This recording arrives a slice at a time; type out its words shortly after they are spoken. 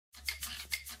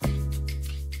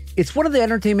It's one of the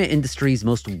entertainment industry's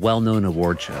most well-known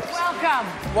award shows.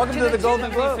 Welcome to the Golden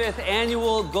Globes. 75th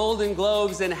Annual Golden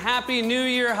Globes, and Happy New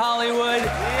Year, Hollywood. We are going to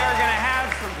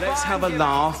have some fun. Let's have a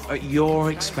laugh at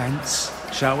your expense,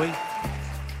 shall we?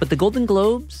 But the Golden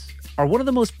Globes are one of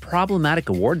the most problematic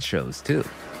award shows, too.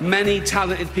 Many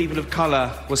talented people of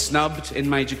colour were snubbed in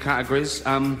major categories.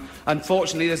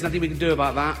 Unfortunately, there's nothing we can do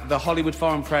about that. The Hollywood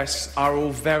Foreign Press are all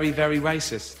very, very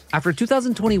racist. After a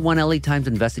 2021 LA Times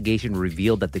investigation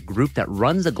revealed that the group that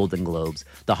runs the Golden Globes,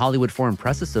 the Hollywood Foreign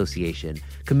Press Association,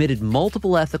 committed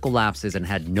multiple ethical lapses and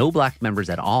had no black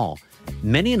members at all,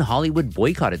 many in Hollywood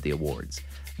boycotted the awards.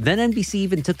 Then NBC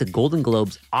even took the Golden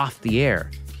Globes off the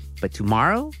air. But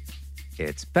tomorrow,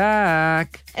 it's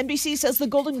back. NBC says the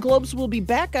Golden Globes will be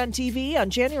back on TV on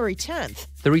January 10th.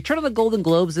 The return of the Golden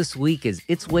Globes this week is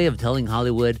its way of telling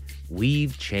Hollywood,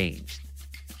 we've changed.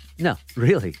 No,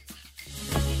 really.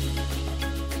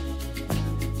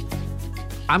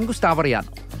 I'm Gustavo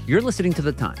Arellano. You're listening to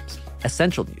The Times,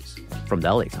 essential news from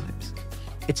the LA Times.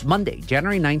 It's Monday,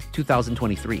 January 9th,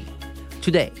 2023.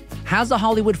 Today, has the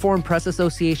Hollywood Foreign Press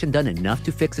Association done enough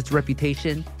to fix its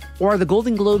reputation? Or are the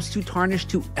Golden Globes too tarnished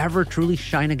to ever truly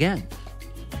shine again?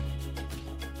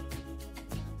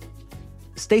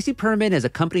 Stacy Perman is a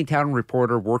Company Town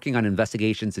reporter working on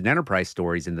investigations and enterprise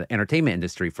stories in the entertainment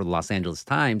industry for the Los Angeles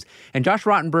Times, and Josh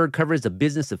Rottenberg covers the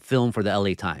business of film for the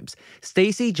LA Times.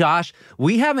 Stacy, Josh,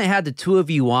 we haven't had the two of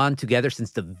you on together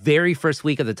since the very first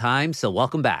week of the Times, so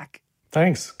welcome back.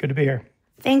 Thanks. Good to be here.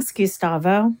 Thanks,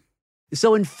 Gustavo.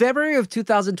 So in February of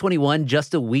 2021,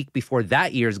 just a week before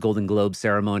that year's Golden Globe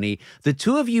ceremony, the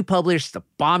two of you published a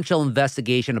bombshell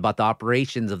investigation about the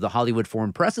operations of the Hollywood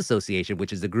Foreign Press Association,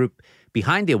 which is the group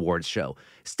behind the awards show.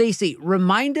 Stacy,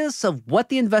 remind us of what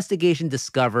the investigation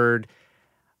discovered,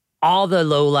 all the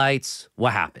lowlights,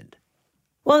 what happened?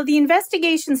 Well, the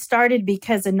investigation started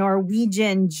because a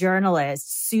Norwegian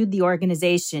journalist sued the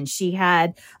organization. She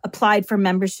had applied for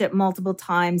membership multiple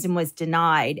times and was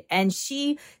denied. And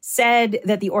she said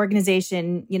that the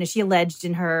organization, she alleged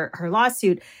in her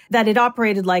lawsuit that it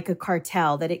operated like a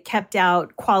cartel, that it kept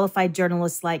out qualified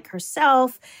journalists like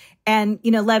herself and,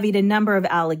 levied a number of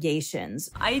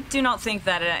allegations. I do not think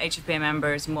that HFPA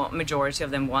members, majority of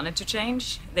them wanted to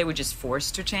change. They were just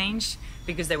forced to change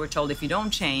because they were told if you don't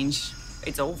change,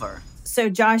 it's over. So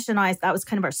Josh and I, that was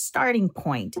kind of our starting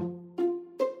point.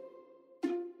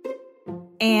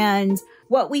 And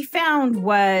what we found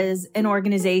was an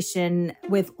organization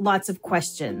with lots of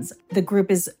questions. The group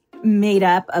is made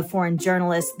up of foreign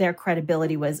journalists. Their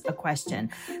credibility was a question.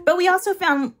 But we also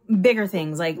found bigger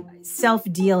things like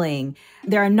self-dealing.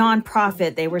 They're a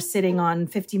nonprofit. They were sitting on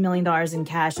 $50 million in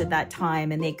cash at that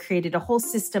time, and they created a whole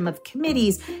system of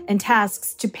committees and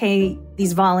tasks to pay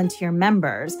these volunteer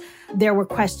members. There were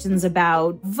questions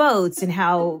about votes and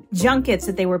how junkets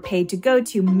that they were paid to go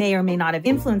to may or may not have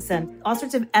influenced them, all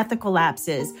sorts of ethical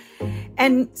lapses.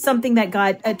 And something that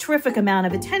got a terrific amount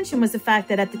of attention was the fact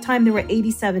that at the time there were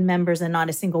 87 members and not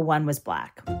a single one was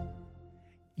Black.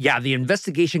 Yeah, the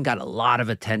investigation got a lot of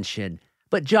attention.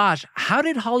 But Josh, how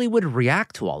did Hollywood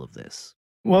react to all of this?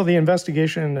 Well, the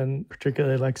investigation, and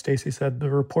particularly, like Stacy said, the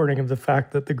reporting of the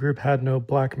fact that the group had no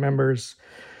Black members,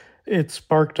 it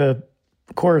sparked a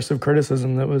chorus of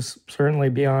criticism that was certainly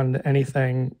beyond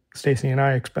anything Stacy and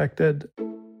I expected.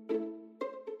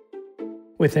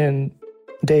 Within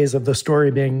days of the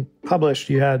story being published,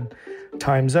 you had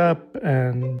Time's Up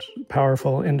and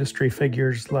powerful industry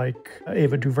figures like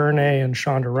Ava DuVernay and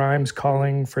Shonda Rhimes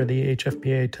calling for the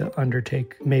HFPA to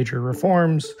undertake major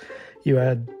reforms. You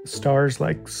had stars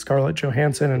like Scarlett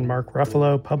Johansson and Mark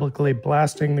Ruffalo publicly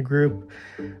blasting the group.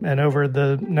 And over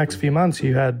the next few months,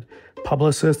 you had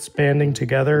publicists banding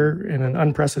together in an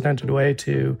unprecedented way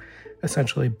to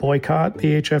essentially boycott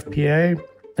the HFPA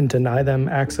and deny them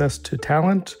access to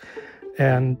talent.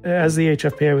 And as the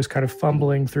HFPA was kind of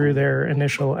fumbling through their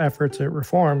initial efforts at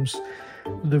reforms,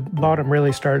 the bottom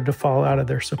really started to fall out of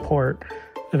their support.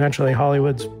 Eventually,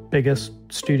 Hollywood's biggest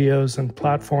studios and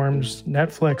platforms,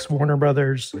 Netflix, Warner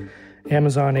Brothers,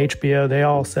 Amazon, HBO, they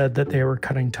all said that they were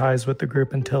cutting ties with the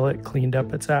group until it cleaned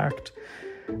up its act.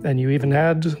 And you even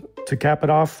had, to cap it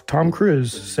off, Tom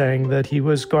Cruise saying that he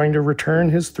was going to return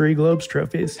his 3 Globes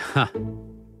trophies.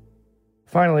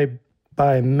 Finally,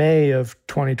 by May of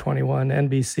 2021,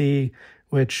 NBC,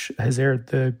 which has aired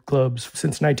the Globes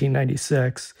since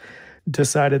 1996,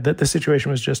 decided that the situation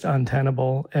was just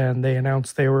untenable, and they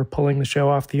announced they were pulling the show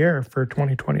off the air for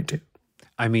 2022.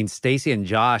 I mean, Stacy and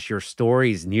Josh, your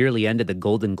stories nearly ended the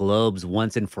Golden Globes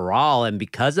once and for all. And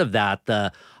because of that,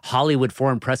 the Hollywood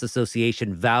Foreign Press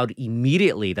Association vowed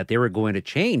immediately that they were going to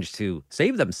change to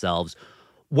save themselves.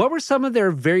 What were some of their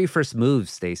very first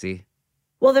moves, Stacy?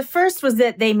 Well, the first was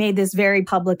that they made this very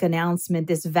public announcement,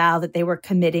 this vow that they were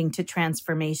committing to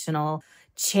transformational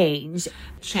change.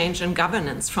 Change in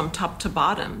governance from top to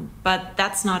bottom. But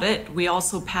that's not it. We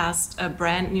also passed a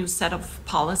brand new set of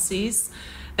policies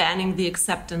banning the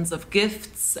acceptance of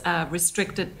gifts,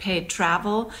 restricted paid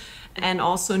travel, and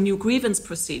also new grievance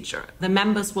procedure. The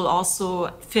members will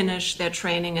also finish their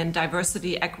training in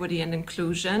diversity, equity, and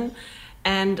inclusion,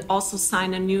 and also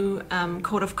sign a new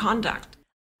code of conduct.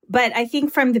 But I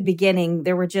think from the beginning,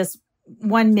 there were just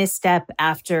one misstep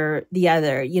after the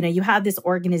other. You know, you have this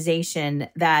organization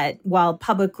that, while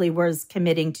publicly was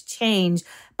committing to change,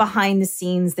 behind the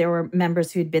scenes, there were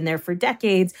members who'd been there for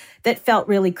decades that felt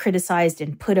really criticized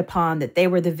and put upon, that they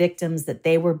were the victims, that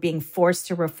they were being forced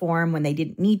to reform when they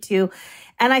didn't need to.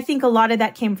 And I think a lot of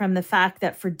that came from the fact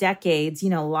that for decades, you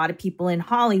know, a lot of people in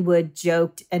Hollywood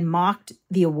joked and mocked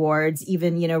the awards,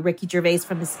 even, you know, Ricky Gervais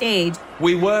from the stage.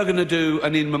 We were going to do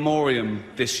an in memoriam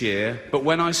this year, but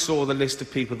when I saw the list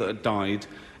of people that had died,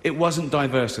 it wasn't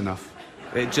diverse enough.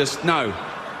 No.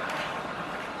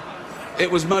 It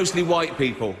was mostly white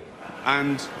people.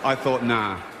 And I thought,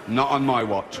 nah, not on my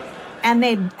watch. And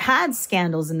they'd had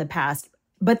scandals in the past,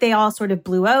 but they all sort of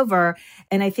blew over.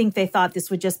 And I think they thought this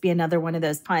would just be another one of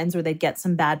those times where they'd get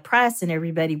some bad press and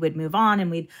everybody would move on and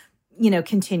we'd, you know,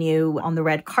 continue on the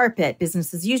red carpet,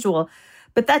 business as usual.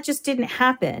 But that just didn't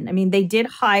happen. I mean, they did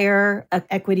hire an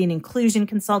equity and inclusion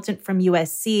consultant from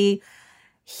USC.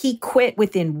 He quit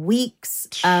within weeks.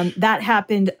 That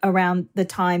happened around the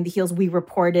time we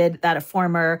reported that a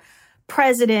former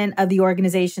president of the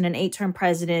organization, an 8-term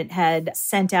president, had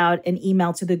sent out an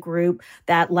email to the group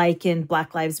that likened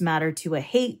Black Lives Matter to a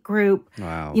hate group.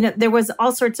 Wow. You know, there was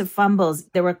all sorts of fumbles.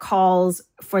 There were calls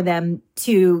for them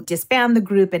to disband the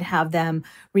group and have them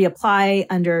reapply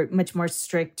under much more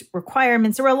strict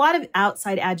requirements. There were a lot of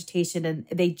outside agitation and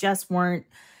they just weren't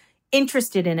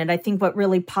interested in it. I think what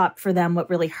really popped for them, what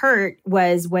really hurt,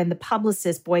 was when the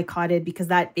publicists boycotted, because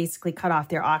that basically cut off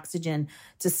their oxygen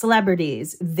to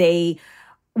celebrities. They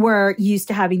were used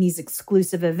to having these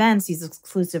exclusive events, these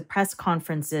exclusive press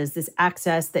conferences, this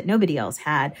access that nobody else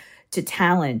had to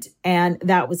talent, and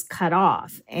that was cut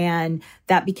off. And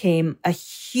that became a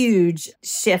huge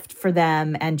shift for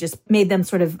them and just made them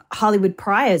sort of Hollywood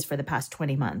pariahs for the past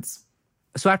 20 months.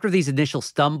 So after these initial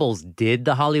stumbles, did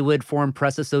the Hollywood Foreign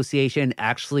Press Association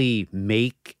actually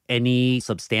make any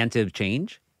substantive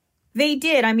change? They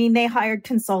did. I mean, they hired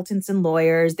consultants and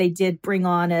lawyers. They did bring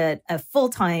on a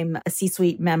full-time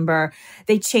C-suite member.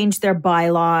 They changed their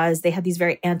bylaws. They had these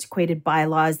very antiquated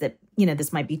bylaws that, you know,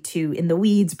 this might be too in the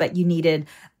weeds, but you needed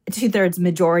a 2/3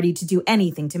 majority to do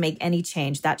anything, to make any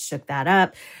change. That shook that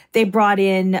up. They brought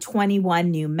in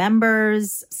 21 new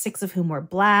members, 6 of whom were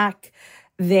Black.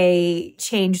 They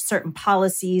changed certain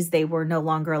policies. They were no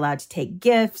longer allowed to take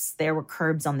gifts. There were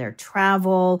curbs on their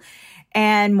travel.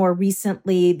 And more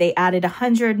recently, they added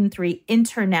 103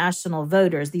 international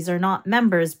voters. These are not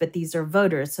members, but these are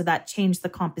voters. So that changed the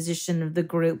composition of the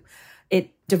group.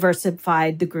 It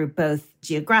diversified the group both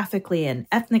geographically and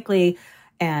ethnically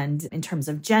and in terms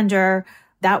of gender.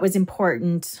 That was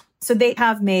important. So they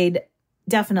have made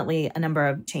definitely a number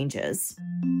of changes.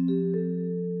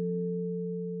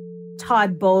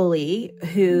 Todd Boehly,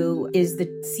 who is the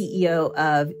CEO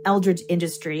of Eldridge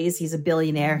Industries, he's a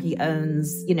billionaire. He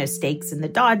owns, you know, stakes in the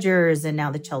Dodgers and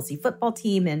now the Chelsea football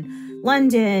team in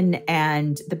London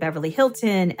and the Beverly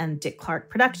Hilton and Dick Clark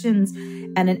Productions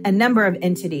and a number of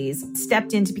entities,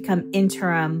 stepped in to become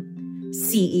interim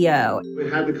CEO.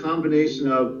 It had the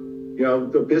combination of, you know,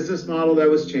 the business model that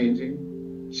was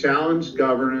changing, challenged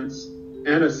governance,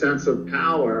 and a sense of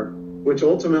power, which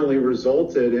ultimately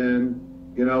resulted in,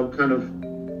 you know, kind of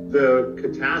the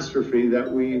catastrophe that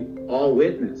we all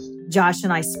witnessed. Josh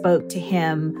and I spoke to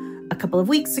him a couple of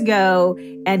weeks ago,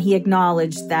 and he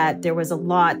acknowledged that there was a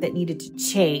lot that needed to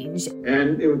change.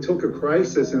 And it took a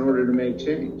crisis in order to make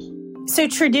change. So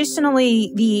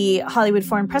traditionally, the Hollywood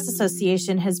Foreign Press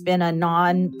Association has been a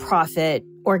nonprofit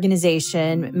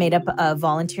organization made up of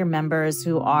volunteer members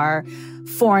who are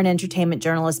foreign entertainment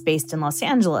journalists based in Los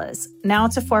Angeles. Now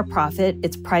it's a for-profit,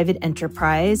 it's private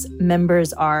enterprise.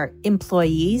 Members are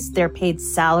employees. They're paid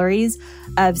salaries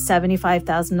of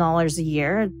 $75,000 a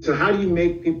year. So how do you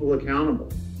make people accountable?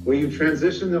 Well, you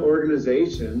transition the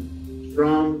organization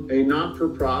from a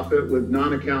not-for-profit with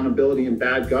non-accountability and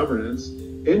bad governance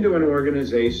into an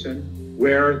organization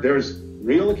where there's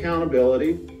real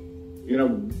accountability, you know,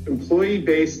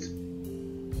 employee-based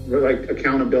like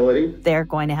accountability. They're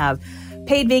going to have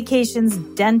paid vacations,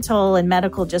 dental and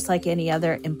medical, just like any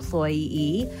other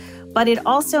employee. But it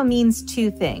also means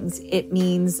two things. It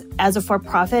means, as a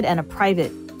for-profit and a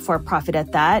private not-for-profit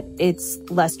at that. It's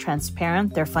less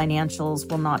transparent. Their financials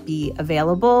will not be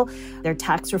available. Their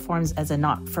tax reforms as a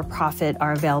not-for-profit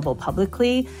are available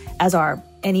publicly, as are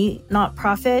any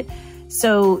not-profit.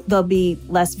 So there'll be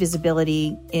less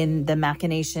visibility in the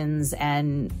machinations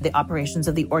and the operations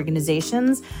of the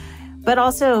organizations. But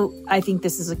also, I think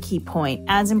this is a key point.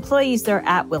 As employees, they're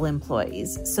at-will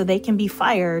employees, so they can be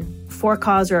fired for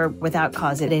cause or without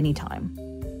cause at any time.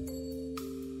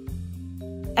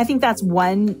 I think that's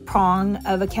one prong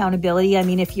of accountability. I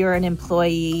mean, if you're an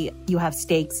employee, you have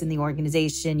stakes in the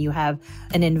organization, you have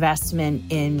an investment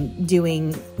in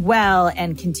doing well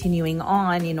and continuing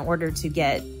on in order to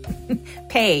get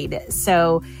paid.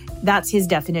 So that's his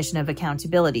definition of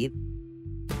accountability.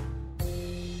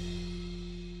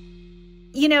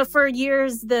 You know, for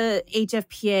years, the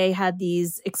HFPA had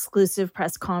these exclusive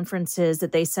press conferences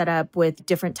that they set up with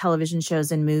different television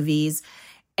shows and movies.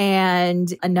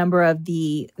 And a number of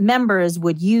the members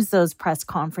would use those press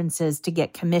conferences to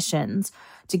get commissions,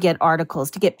 to get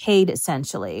articles, to get paid,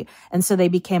 essentially. And so they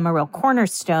became a real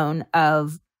cornerstone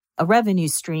of a revenue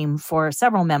stream for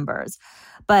several members.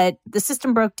 But the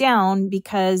system broke down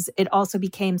because it also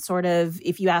became sort of,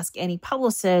 if you ask any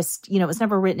publicist, you know, it was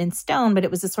never written in stone, but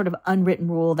it was a sort of unwritten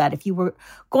rule that if you were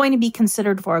going to be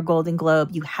considered for a Golden Globe,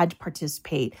 you had to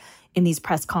participate in these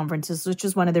press conferences, which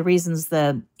is one of the reasons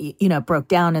it broke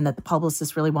down and that the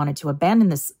publicists really wanted to abandon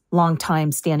this long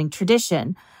time standing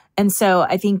tradition. And so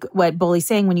I think what Boley's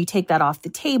saying, when you take that off the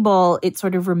table, it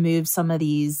sort of removes some of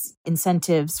these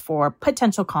incentives for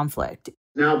potential conflict.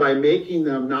 Now, by making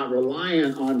them not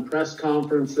reliant on press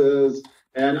conferences,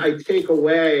 and I take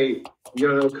away,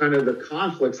 kind of the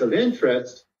conflicts of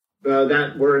interest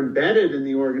that were embedded in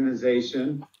the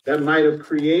organization that might have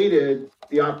created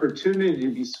the opportunity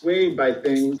to be swayed by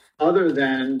things other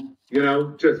than,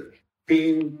 just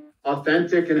being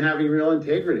authentic and having real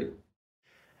integrity.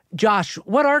 Josh,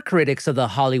 what are critics of the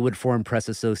Hollywood Foreign Press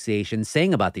Association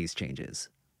saying about these changes?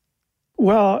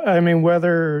 Well, I mean,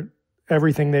 whether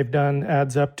everything they've done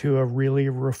adds up to a really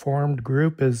reformed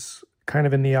group is kind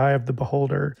of in the eye of the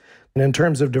beholder. And in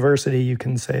terms of diversity, you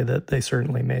can say that they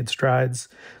certainly made strides.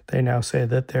 They now say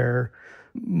that they're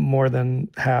more than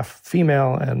half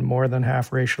female and more than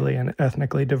half racially and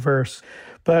ethnically diverse.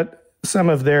 But some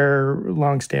of their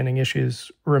longstanding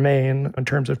issues remain in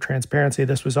terms of transparency.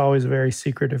 This was always a very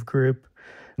secretive group,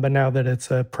 but now that it's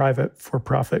a private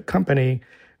for-profit company,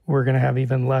 we're going to have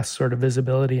even less sort of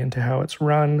visibility into how it's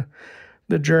run.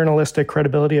 The journalistic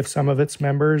credibility of some of its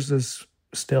members is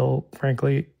still,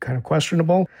 frankly, kind of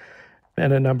questionable.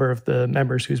 And a number of the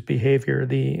members whose behavior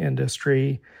the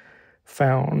industry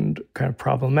found kind of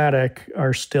problematic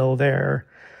are still there.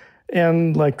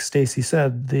 And like Stacey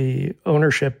said, the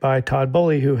ownership by Todd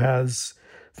Boley, who has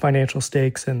financial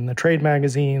stakes in the trade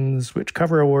magazines, which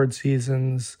cover award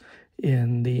seasons,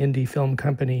 in the indie film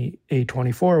company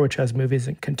A24, which has movies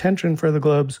in contention for the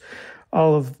Globes,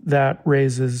 all of that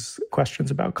raises questions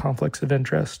about conflicts of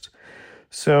interest.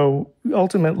 So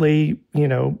ultimately,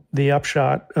 the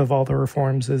upshot of all the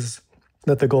reforms is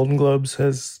that the Golden Globes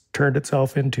has turned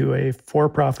itself into a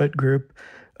for-profit group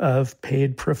of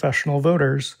paid professional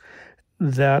voters.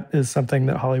 That is something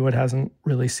that Hollywood hasn't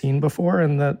really seen before,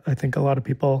 and that I think a lot of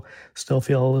people still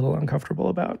feel a little uncomfortable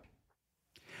about.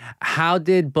 How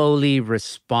did Boley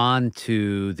respond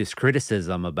to this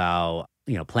criticism about,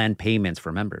 planned payments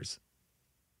for members?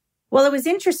 Well, it was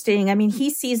interesting. I mean, he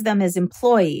sees them as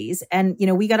employees and,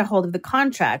 we got a hold of the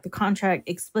contract. The contract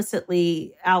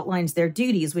explicitly outlines their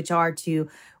duties, which are to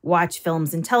watch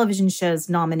films and television shows,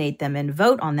 nominate them and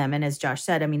vote on them. And as Josh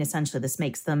said, I mean, essentially this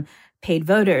makes them paid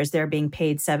voters. They're being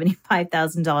paid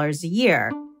 $75,000 a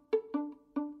year.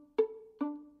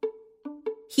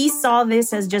 He saw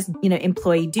this as just,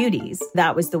 employee duties.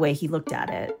 That was the way he looked at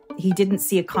it. He didn't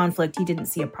see a conflict. He didn't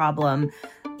see a problem.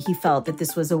 He felt that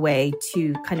this was a way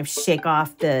to kind of shake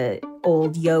off the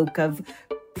old yoke of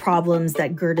problems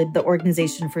that girded the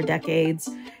organization for decades.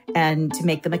 And to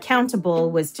make them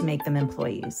accountable was to make them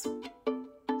employees.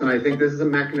 And I think this is a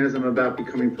mechanism about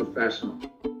becoming professional,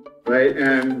 right?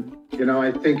 And,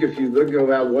 I think if you look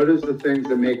about what is the things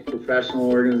that make professional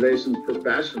organizations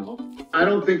professional, I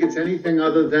don't think it's anything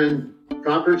other than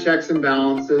proper checks and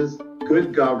balances,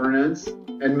 good governance,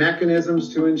 and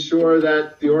mechanisms to ensure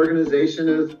that the organization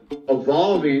is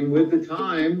evolving with the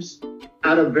times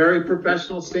at a very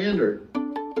professional standard.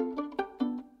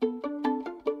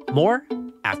 More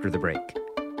after the break.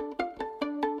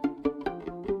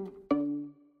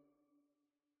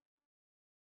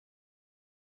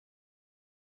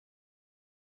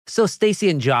 So Stacey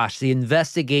and Josh, the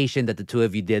investigation that the two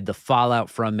of you did, the fallout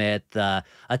from it, the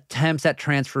attempts at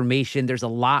transformation, there's a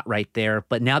lot right there.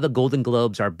 But now the Golden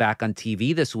Globes are back on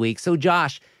TV this week. So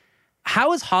Josh,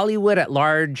 how is Hollywood at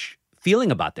large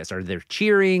feeling about this? Are they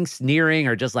cheering, sneering,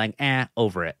 or just like,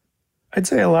 over it? I'd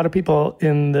say a lot of people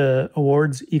in the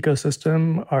awards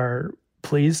ecosystem are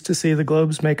pleased to see the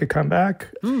Globes make a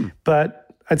comeback.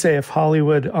 But I'd say if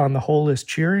Hollywood on the whole is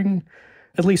cheering,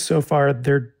 at least so far,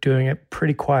 they're doing it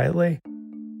pretty quietly.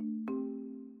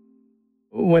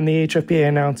 When the HFPA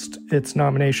announced its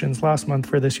nominations last month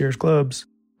for this year's Globes.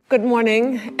 Good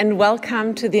morning and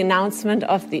welcome to the announcement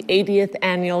of the 80th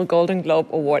Annual Golden Globe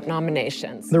Award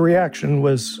nominations. The reaction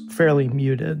was fairly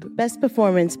muted. Best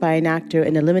performance by an actor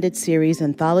in a limited series,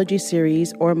 anthology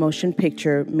series, or motion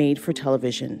picture made for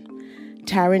television.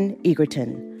 Taron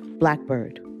Egerton,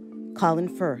 Blackbird. Colin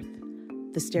Firth,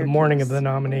 The morning of the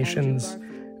nominations,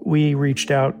 we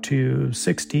reached out to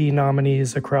 60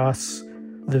 nominees across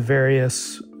the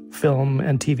various film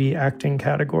and TV acting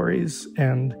categories.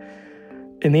 And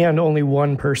in the end, only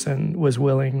one person was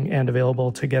willing and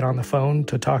available to get on the phone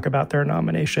to talk about their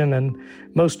nomination, and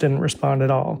most didn't respond at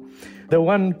all. The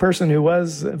one person who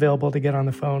was available to get on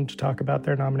the phone to talk about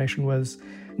their nomination was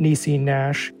Niecy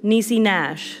Nash. Niecy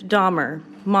Nash, Dahmer,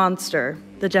 Monster,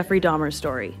 the Jeffrey Dahmer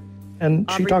story. And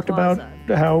she talked about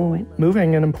how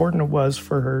moving and important it was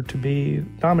for her to be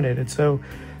nominated. So,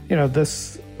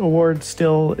 this award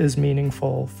still is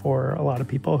meaningful for a lot of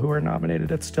people who are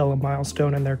nominated. It's still a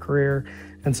milestone in their career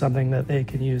and something that they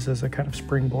can use as a kind of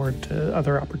springboard to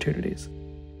other opportunities.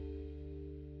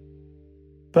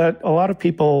 But a lot of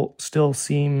people still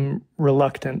seem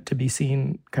reluctant to be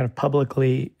seen kind of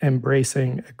publicly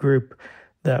embracing a group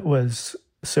that was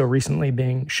so recently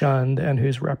being shunned and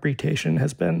whose reputation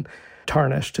has been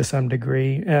tarnished to some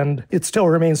degree. And it still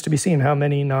remains to be seen how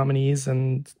many nominees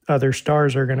and other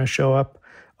stars are going to show up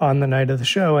on the night of the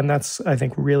show. And that's, I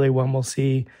think, really when we'll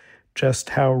see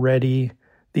just how ready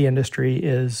the industry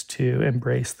is to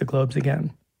embrace the Globes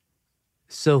again.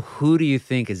 So who do you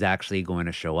think is actually going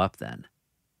to show up then?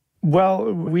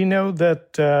 Well, we know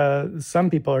that some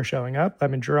people are showing up. I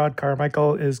mean, Gerard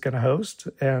Carmichael is going to host,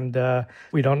 and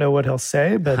we don't know what he'll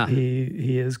say, but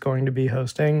he is going to be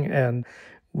hosting. And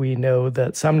we know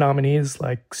that some nominees,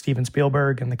 like Steven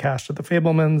Spielberg and the cast of The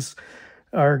Fabelmans,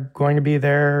 are going to be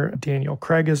there. Daniel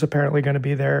Craig is apparently going to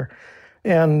be there.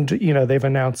 And, they've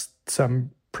announced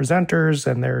some presenters,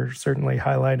 and they're certainly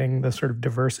highlighting the sort of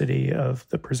diversity of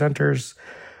the presenters.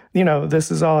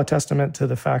 This is all a testament to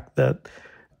the fact that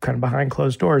kind of behind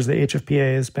closed doors, the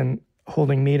HFPA has been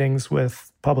holding meetings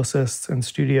with publicists and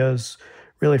studios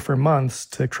really for months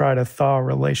to try to thaw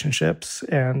relationships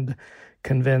and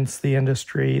convince the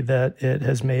industry that it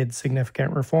has made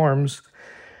significant reforms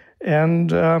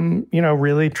and,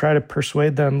 really try to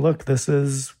persuade them, look, this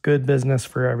is good business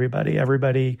for everybody.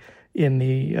 Everybody in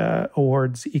the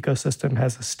awards ecosystem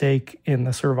has a stake in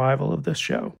the survival of this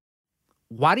show.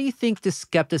 Why do you think this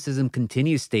skepticism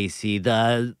continues, Stacey?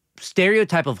 The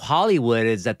stereotype of Hollywood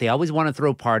is that they always want to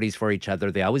throw parties for each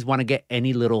other. They always want to get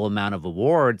any little amount of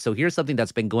awards. So here's something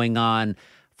that's been going on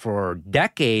for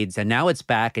decades, and now it's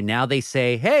back, and now they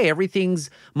say, hey, everything's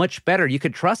much better. You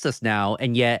could trust us now.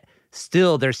 And yet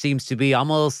still there seems to be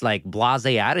almost like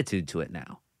blasé attitude to it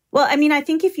now. Well, I mean, I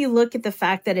think if you look at the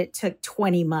fact that it took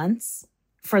 20 months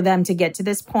for them to get to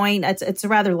this point, it's a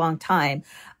rather long time.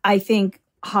 I think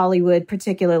Hollywood,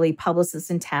 particularly publicists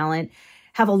and talent,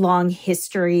 have a long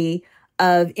history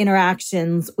of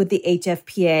interactions with the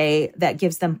HFPA that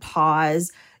gives them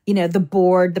pause. The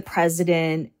board, the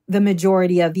president, the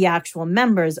majority of the actual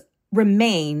members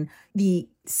remain the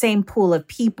same pool of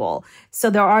people. So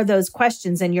there are those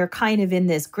questions, and you're kind of in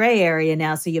this gray area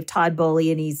now. So you have Todd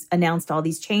Boehly, and he's announced all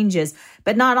these changes,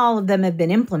 but not all of them have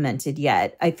been implemented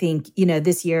yet. I think,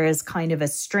 this year is kind of a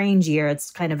strange year. It's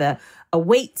kind of a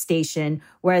wait station,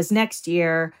 whereas next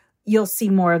year you'll see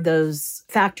more of those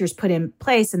factors put in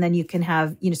place, and then you can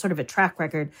have, sort of a track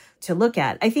record to look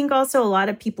at. I think also a lot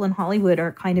of people in Hollywood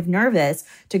are kind of nervous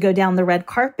to go down the red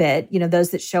carpet, those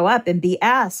that show up and be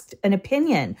asked an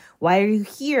opinion. Why are you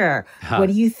here? What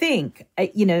do you think?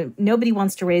 Nobody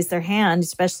wants to raise their hand,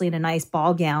 especially in a nice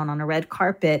ball gown on a red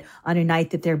carpet on a night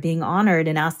that they're being honored,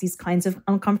 and ask these kinds of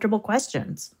uncomfortable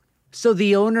questions. So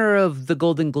the owner of the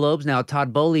Golden Globes now,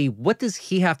 Todd Boehly, what does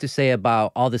he have to say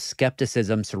about all the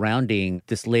skepticism surrounding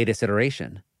this latest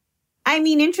iteration? I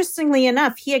mean, interestingly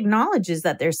enough, he acknowledges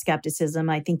that there's skepticism.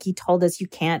 I think he told us you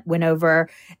can't win over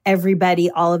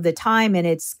everybody all of the time, and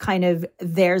it's kind of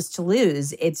theirs to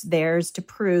lose. It's theirs to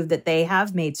prove that they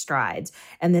have made strides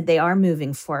and that they are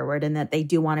moving forward and that they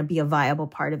do want to be a viable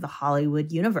part of the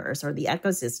Hollywood universe or the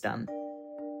ecosystem.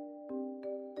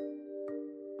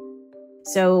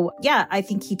 So, yeah, I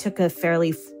think he took a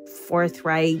fairly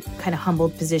forthright, kind of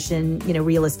humbled position,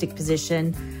 realistic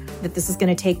position that this is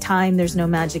going to take time. There's no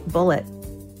magic bullet.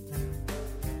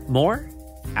 More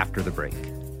after the break.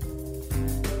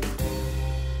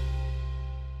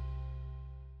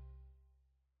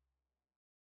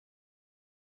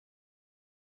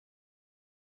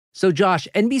 So, Josh,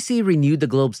 NBC renewed the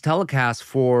Globe's telecast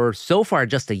for so far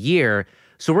just a year.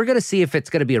 So we're going to see if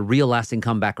it's going to be a real lasting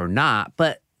comeback or not.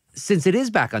 But since it is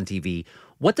back on TV,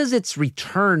 what does its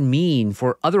return mean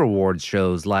for other awards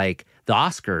shows like the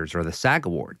Oscars or the SAG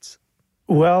Awards?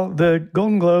 Well, the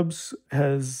Golden Globes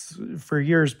has for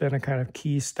years been a kind of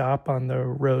key stop on the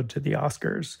road to the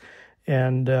Oscars.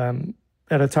 And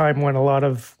at a time when a lot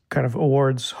of kind of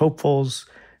awards hopefuls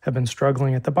have been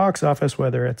struggling at the box office,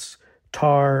 whether it's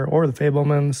Tar or The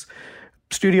Fabelmans,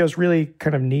 studios really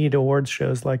kind of need awards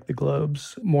shows like the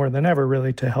Globes more than ever,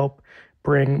 really, to help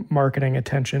bring marketing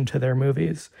attention to their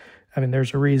movies. I mean,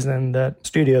 there's a reason that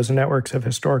studios and networks have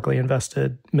historically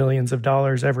invested millions of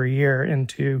dollars every year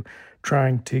into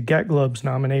trying to get Globes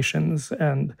nominations.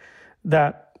 And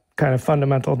that kind of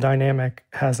fundamental dynamic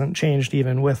hasn't changed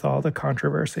even with all the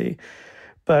controversy.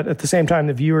 But at the same time,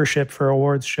 the viewership for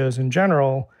awards shows in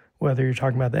general, whether you're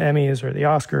talking about the Emmys or the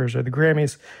Oscars or the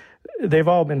Grammys, they've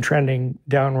all been trending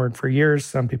downward for years.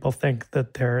 Some people think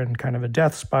that they're in kind of a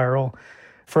death spiral.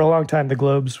 For a long time, the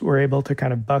Globes were able to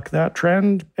kind of buck that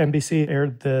trend. NBC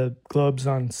aired the Globes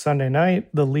on Sunday night.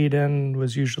 The lead-in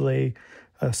was usually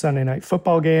a Sunday night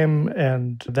football game,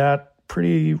 and that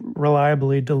pretty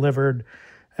reliably delivered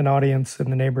an audience in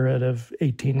the neighborhood of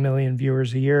 18 million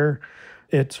viewers a year.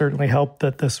 It certainly helped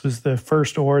that this was the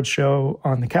first awards show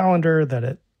on the calendar, that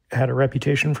it had a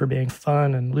reputation for being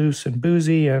fun and loose and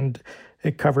boozy, and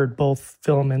it covered both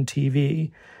film and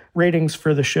TV. Ratings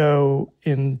for the show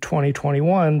in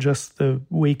 2021, just the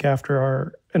week after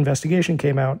our investigation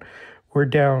came out, were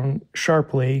down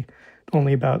sharply.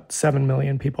 Only about 7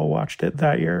 million people watched it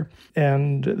that year.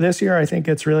 And this year, I think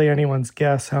it's really anyone's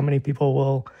guess how many people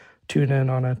will tune in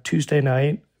on a Tuesday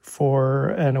night for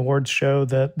an awards show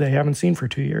that they haven't seen for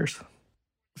 2 years.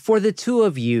 For the two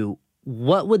of you,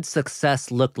 what would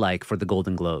success look like for the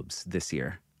Golden Globes this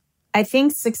year? I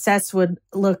think success would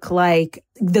look like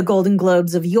the Golden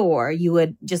Globes of yore. You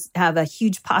would just have a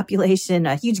huge population,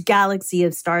 a huge galaxy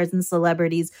of stars and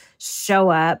celebrities show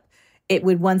up. It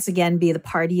would once again be the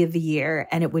party of the year,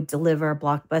 and it would deliver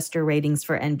blockbuster ratings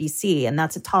for NBC. And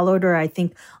that's a tall order, I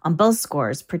think, on both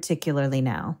scores, particularly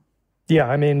now. Yeah,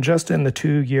 I mean, just in the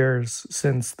 2 years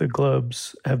since the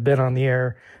Globes have been on the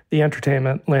air, the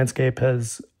entertainment landscape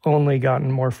has only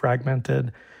gotten more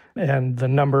fragmented. And the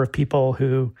number of people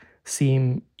who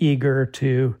seem eager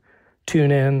to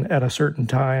tune in at a certain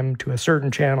time to a certain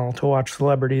channel to watch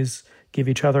celebrities give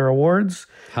each other awards,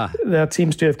 that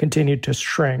seems to have continued to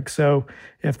shrink. So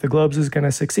if the Globes is going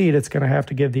to succeed, it's going to have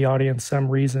to give the audience some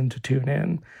reason to tune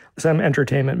in, some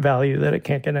entertainment value that it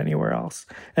can't get anywhere else.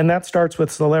 And that starts with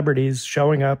celebrities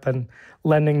showing up and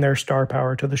lending their star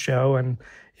power to the show and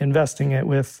investing it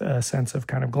with a sense of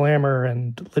kind of glamour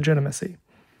and legitimacy.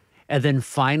 And then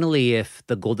finally, if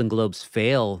the Golden Globes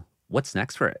fail, what's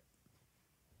next for it?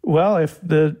 Well, if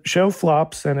the show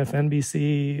flops and if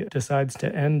NBC decides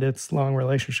to end its long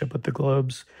relationship with the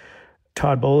Globes,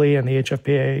 Todd Boehly and the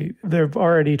HFPA, they've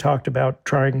already talked about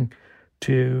trying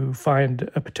to find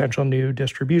a potential new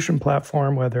distribution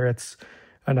platform, whether it's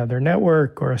another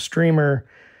network or a streamer.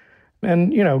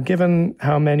 And, you know, given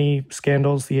how many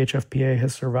scandals the HFPA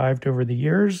has survived over the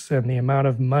years and the amount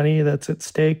of money that's at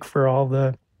stake for all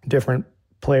the different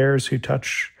players who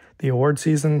touch the award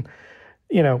season,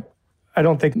 you know, I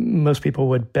don't think most people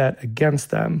would bet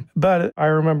against them. But I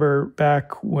remember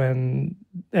back when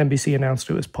NBC announced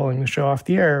it was pulling the show off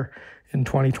the air in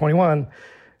 2021,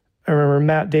 I remember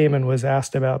Matt Damon was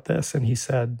asked about this, and he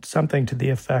said something to the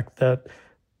effect that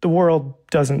the world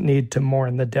doesn't need to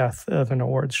mourn the death of an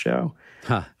awards show.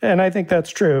 And I think that's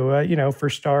true. You know, for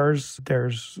stars,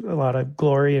 there's a lot of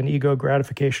glory and ego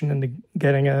gratification into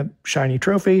getting a shiny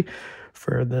trophy.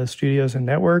 For the studios and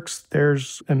networks,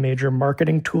 there's a major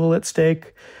marketing tool at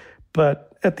stake.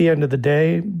 But at the end of the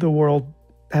day, the world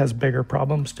has bigger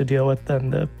problems to deal with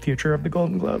than the future of the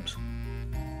Golden Globes.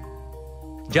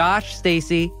 Josh,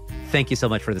 Stacey, thank you so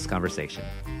much for this conversation.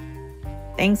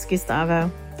 Thanks,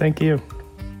 Gustavo. Thank you.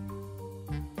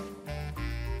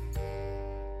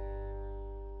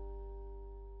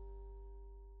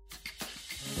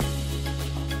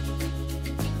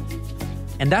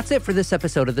 And that's it for this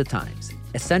episode of The Times,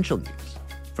 Essential News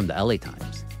from the LA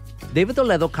Times. David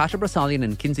Toledo, Kasia Brasalian,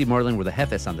 and Kinsey Moreland were the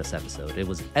jefes on this episode. It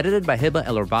was edited by Hiba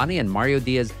El Orbani, and Mario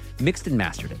Diaz mixed and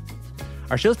mastered it.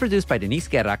 Our show is produced by Denise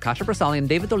Guerra, Kasha Brasalian,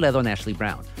 David Toledo, and Ashley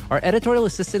Brown. Our editorial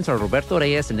assistants are Roberto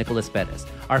Reyes and Nicholas Perez.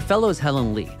 Our fellow is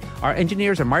Helen Lee. Our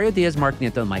engineers are Mario Diaz, Mark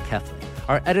Nieto, and Mike Heffley.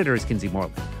 Our editor is Kinsey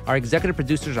Morley. Our executive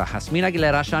producers are Jasmine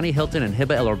Aguilera, Shani Hilton, and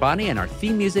Hiba El Orbani, and our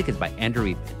theme music is by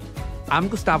Andrew Eatman. I'm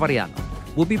Gustavo Arellano.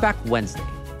 We'll be back Wednesday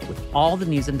with all the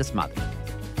news and desmadre.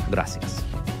 Gracias.